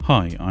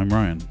Hi, I'm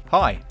Ryan.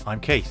 Hi, I'm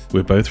Keith.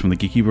 We're both from the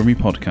Geeky Brummie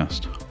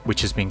podcast,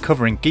 which has been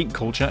covering geek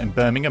culture in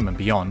Birmingham and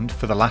beyond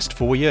for the last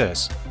 4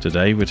 years.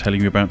 Today we're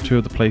telling you about two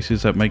of the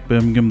places that make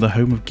Birmingham the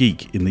home of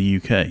geek in the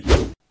UK.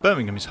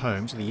 Birmingham is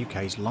home to the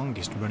UK's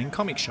longest running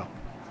comic shop.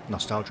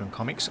 Nostalgia and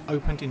Comics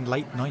opened in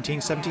late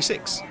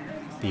 1976.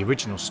 The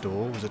original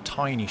store was a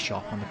tiny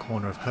shop on the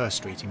corner of Her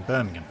Street in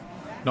Birmingham.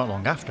 Not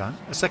long after,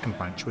 a second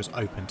branch was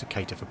opened to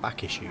cater for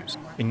back issues.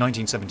 In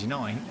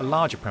 1979, a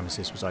larger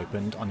premises was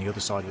opened on the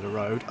other side of the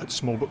road at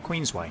Smallbrook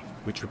Queensway,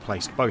 which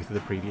replaced both of the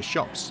previous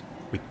shops.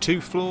 With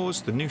 2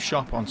 floors, the new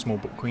shop on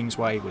Smallbrook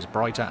Queensway was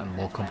brighter and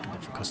more comfortable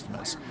for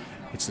customers.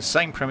 It's the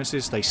same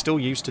premises they still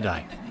use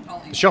today.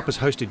 The shop has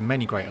hosted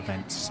many great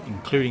events,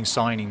 including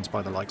signings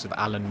by the likes of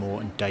Alan Moore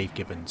and Dave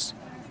Gibbons.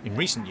 In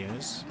recent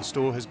years, the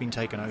store has been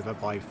taken over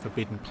by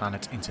Forbidden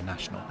Planet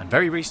International, and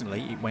very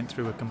recently it went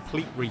through a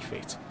complete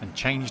refit and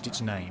changed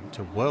its name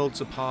to Worlds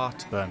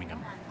Apart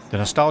Birmingham. The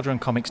Nostalgia and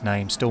Comics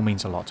name still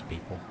means a lot to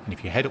people, and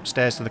if you head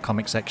upstairs to the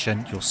comic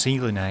section, you'll see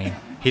the name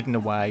hidden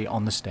away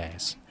on the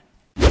stairs.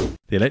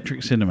 The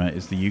Electric Cinema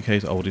is the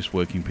UK's oldest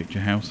working picture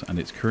house, and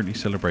it's currently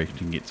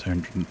celebrating its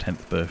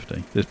 110th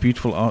birthday. This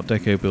beautiful Art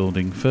Deco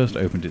building first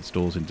opened its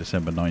doors in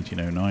December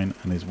 1909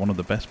 and is one of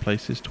the best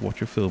places to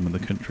watch a film in the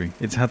country.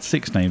 It's had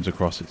 6 names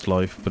across its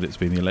life, but it's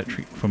been the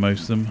Electric for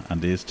most of them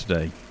and is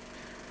today.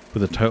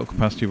 With a total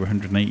capacity of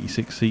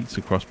 186 seats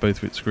across both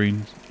of its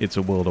screens, it's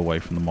a world away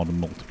from the modern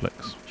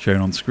multiplex.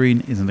 Shown on screen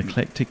is an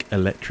eclectic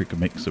electric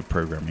mix of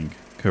programming,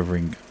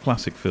 covering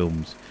classic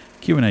films,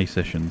 Q&A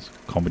sessions,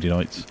 comedy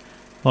nights,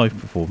 live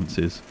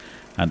performances,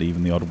 and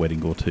even the odd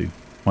wedding or two.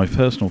 My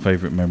personal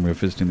favourite memory of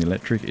visiting the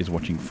Electric is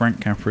watching Frank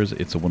Capra's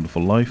It's a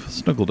Wonderful Life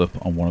snuggled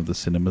up on one of the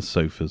cinema's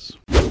sofas.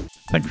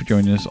 Thanks for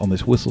joining us on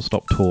this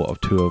whistle-stop tour of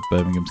 2 of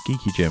Birmingham's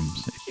geeky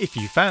gems. If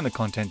you found the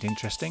content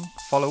interesting,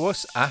 follow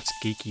us at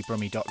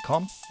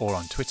geekybrummie.com or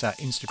on Twitter,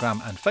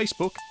 Instagram and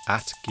Facebook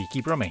at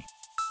geekybrummie.